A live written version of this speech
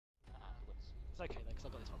it's okay though, because I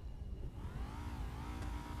got this one.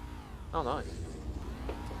 Oh, nice.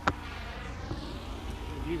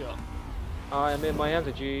 What have you got? I am in my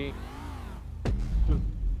energy.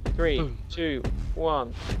 3, 2,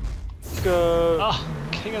 1, go! Oh,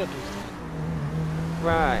 king of the booster.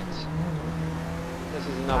 Right. This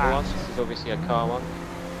is another one. This is obviously a car one.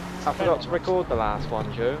 I forgot to record the last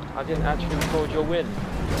one, Joe. I didn't actually record your win.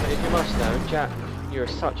 But if you must know, Jack, you're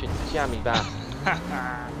such a jammy bastard.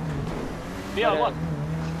 Yeah, I won.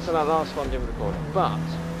 So that last one didn't record. But,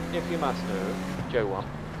 if you must know, Joe won.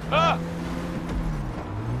 Ah!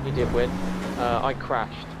 He did win. I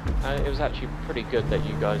crashed. And it was actually pretty good that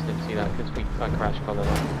you guys didn't see that because I crashed quite a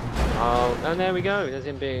lot. Oh, and there we go. There's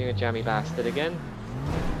him being a jammy bastard again.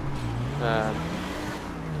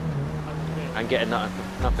 And getting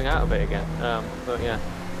nothing out of it again. But yeah.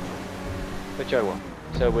 But Joe won.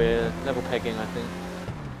 So we're level pegging, I think.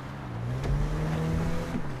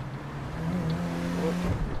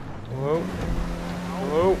 Whoa.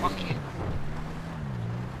 Whoa. Whoa.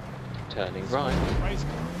 Turning right.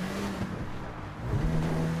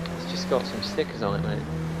 It's just got some stickers on it, mate.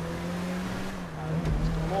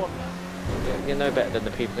 More than that. Yeah, you're no better than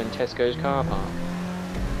the people in Tesco's car park.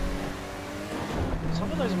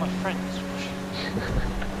 Some of those are my friends.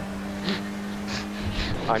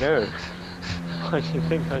 I know. Why do you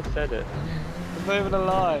think I said it? It's not even a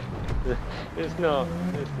lie. It's not.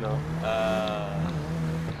 It's not.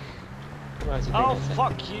 Oh,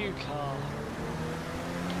 fuck you, Carl.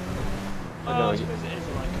 I know. I suppose it is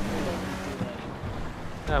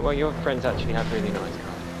like Well, your friends actually have really nice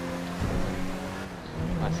cars.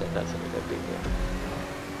 I said that's a big deal.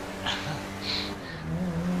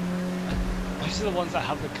 Those are the ones that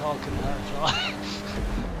have the car can hurt fly.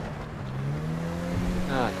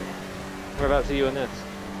 Ah, whereabouts are you on this?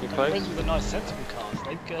 You My close? friends with the nice sensible cars,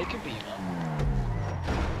 they could be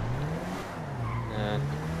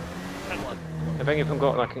If any of them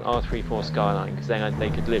got like an R34 Skyline, because then they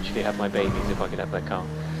could literally have my babies if I could have their car.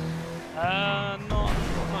 Not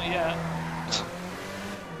yet.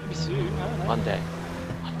 Maybe soon, I don't know. One day.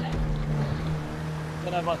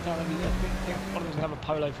 Don't know if I think one of them's gonna have a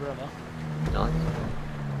Polo forever. Nice.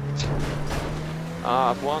 Ah,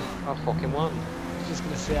 I've won. I've fucking won. Just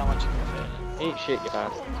gonna see how much you can fit in it. Eat shit, you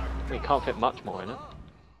bastard. You can't fit much more in it.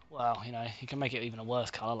 Well, you know, you can make it even a worse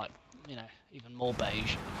colour, like, you know, even more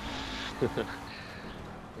beige.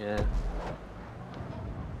 Yeah.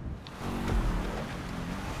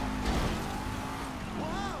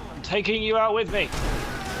 I'm taking you out with me.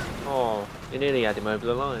 Oh, you nearly had him over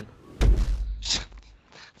the line. That's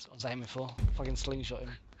what I was aiming for. Fucking slingshot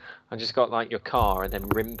him. I just got like your car and then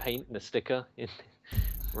rim paint and the sticker in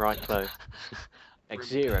right close.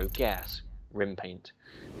 X0 gas rim paint.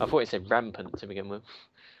 I thought it said rampant to begin with.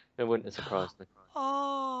 It wouldn't have surprised me.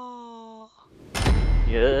 Oh.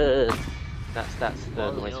 Yeah. That's the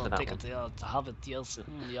noise for that one.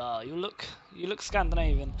 Yeah, you look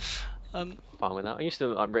Scandinavian. Fine with that. I used to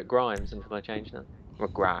like Rick Grimes until I changed that.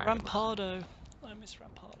 Rick Grimes. Rampardo. I miss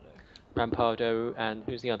Rampardo. Rampardo and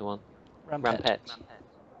who's the other one? Rampet.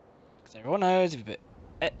 Because everyone knows if you put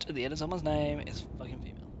 "et" at the end of someone's name, it's fucking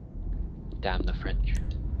female. Damn the French.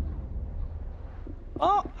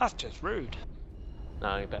 Oh, that's just rude.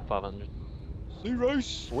 No, you bet 500. Sea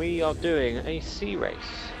race. We are doing a sea race.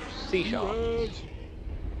 Sea shark. We'll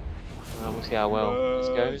see how well this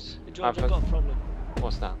goes. George, I've got a problem.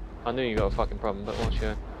 What's that? I knew you got a fucking problem, but what's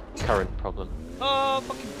your current problem? Oh,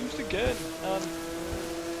 fucking boost again. I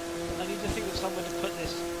need to think of somewhere to put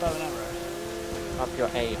this bow and arrow. Up your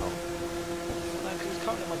a-hole. No, because it's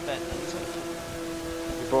currently on my bed.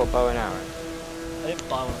 You brought a bow and arrow? I didn't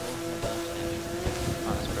buy one for my birthday.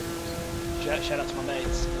 Oh, that's pretty nice. Shout out to my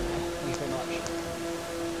mates. Thanks very much.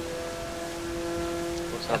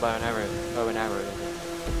 What's our bow and arrow? Bow and arrow.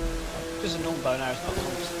 Just a normal bow and arrow. It's not a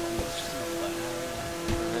composite one. It's just a normal bow and arrow.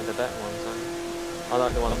 They're the better ones, aren't they? I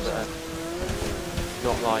like the ones that are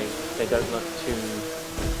not like, they don't look too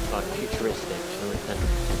like futuristic, you know what I mean?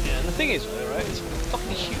 Yeah, and the thing is, right, it's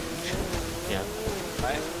fucking huge. Yeah.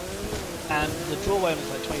 Right? And the draw weight is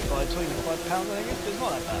like 25 pounds, I think. It's not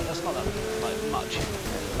that bad. That's not that like much in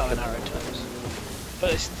bow and arrow terms.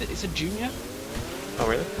 But it's a junior. Oh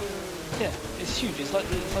really? Yeah, it's huge. It's like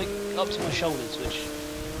up to my shoulders, which,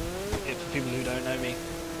 for people who don't know me,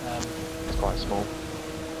 It's quite small.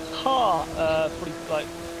 probably like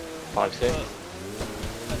 5'6".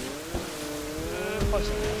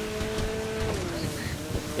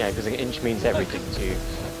 5'6". Yeah, because an inch means everything to you.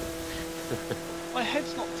 My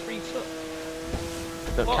head's not 3 foot.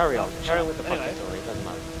 So What? carry on with the Anyway. fucking story, it doesn't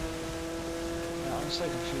matter. No, I'm so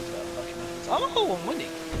confused about fucking methods. Oh, I'm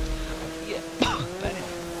winning. Yeah. But anyway.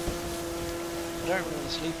 don't really want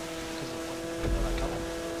to sleep because of that colour.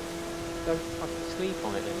 Don't fucking sleep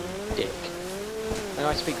on it, then, dick. And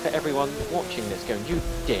I speak for everyone watching this going, you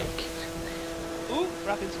dick. Ooh,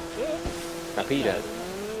 rapids. Rapido.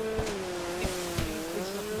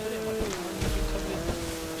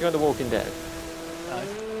 Do you know The Walking Dead? No.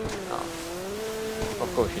 Oh.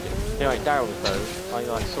 Of course you do. Anyway, Daryl's bow, I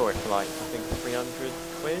like, saw it for like, I think 300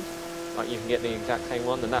 quid. Like you can get the exact same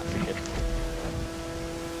one, and that's the shit.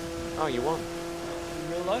 Oh, you won.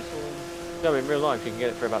 In real life or? No, in real life you can get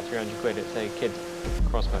it for about 300 quid. It's a kid's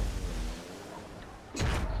crossbow.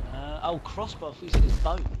 Oh, crossbow. I thought you said it's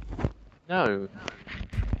bone. No.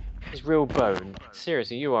 It's real bone.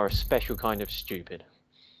 Seriously, you are a special kind of stupid.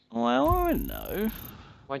 Well, I know.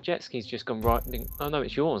 My jet ski's just gone riding. Oh no,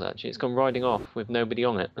 it's yours actually. It's gone riding off with nobody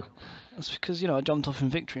on it. That's because, you know, I jumped off in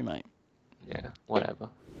victory, mate. Yeah, whatever.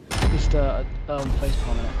 Just face palm in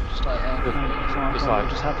it. Just like, it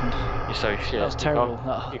just happened. You're so shit. That was terrible.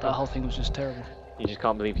 That whole thing was just terrible. You just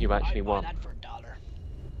can't believe you actually won. I buy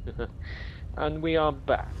that for $1. And we are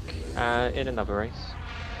back in another race.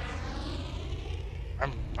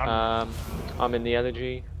 I'm in the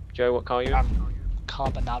Elegy. Joe, what car are you?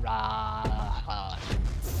 Carbonara.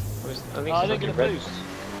 I didn't get a boost.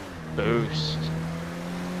 Boost.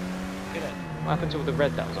 Get it. What happened to all the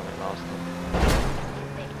red that was on it last time?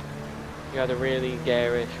 You had a really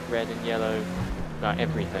garish red and yellow, like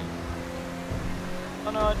everything.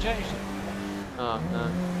 Oh no, I changed it. Oh no.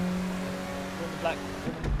 The black,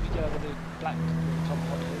 with the black top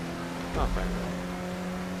hot. Oh, fair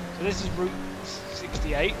enough. So this is Route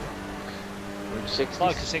 68. Route 60. It's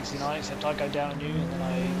like a 69, except I go down on you and then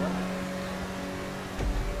I run.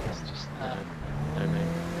 That's just no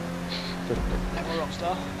mate. Never a rock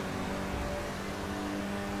star.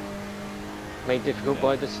 Made difficult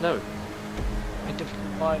by the snow. Made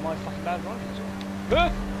difficult by my fucking bad driving as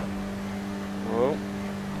well. Whoa.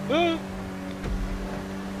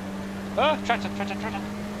 Tractor.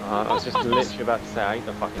 I was just literally about to say, I hate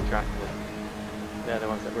the fucking tractors. They're the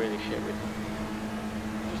ones that really shit with me.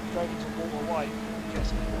 Just drove into water white.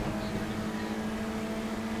 Yes.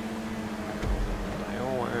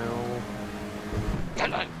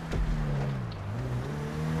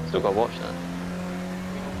 Still got to watch that.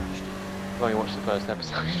 I've only watched the first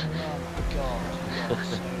episode. Oh my god.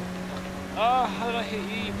 How did I hit you,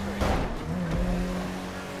 you prick?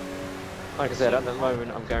 Like I said, at the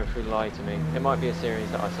moment I'm going through Lie to Me. It might be a series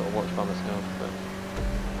that I sort of watch by myself, but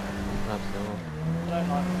absolutely. I don't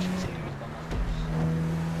like watching series by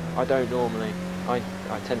myself. I don't normally. I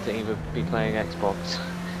tend to either be playing Xbox.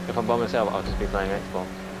 If I'm by myself, I'll just be playing Xbox.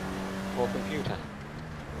 Or computer.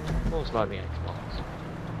 Most likely Xbox.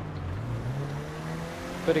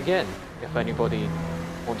 But again, if anybody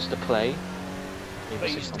wants to play, I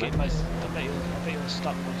bet you're stuck most of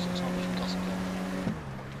the time with Gossip Girl.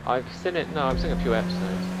 I've seen it. No, I've seen a few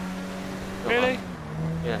episodes. Not Really? much.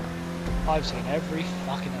 Yeah. I've seen every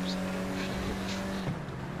fucking episode.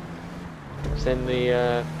 I've seen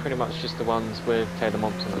the pretty much just the ones with Taylor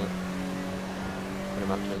Momsen on it. Pretty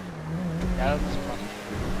much it. Yeah, that's funny.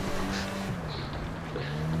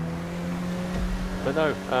 But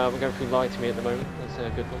no, we're going through Lie to Me at the moment. That's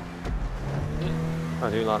a good one. I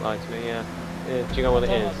do like Lie to Me, yeah. Do you know what it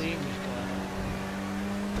is? Like the English guy.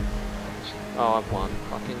 Oh, I've won.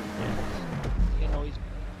 Fucking yes. He annoys me.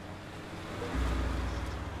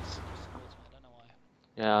 I don't know why.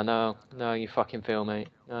 Yeah, I know. No, you fucking feel, mate.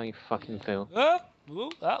 No, you fucking feel.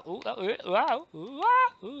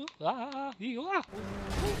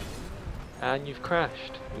 And you've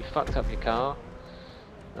crashed. You fucked up your car.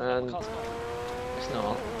 And it's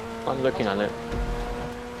not. I'm looking at it.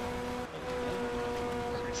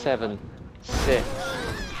 7, 6,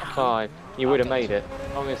 5. You would have made it.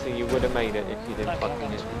 Honestly, you would have made it if you didn't fucking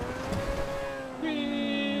hit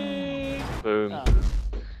me. Boom.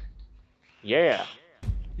 Yeah.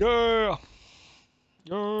 Yeah.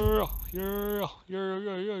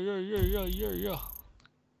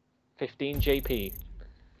 15 JP.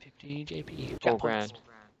 15 JP. 4 grand.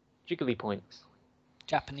 Jiggly points.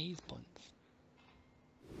 Japanese points.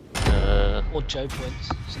 Or Joe points.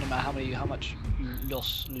 So no matter how much you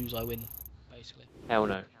lose, I win, basically. Hell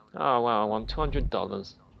no. Oh wow, I won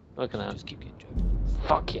 $200. Look at that. Just keep getting Joe points.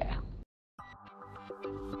 Fuck yeah.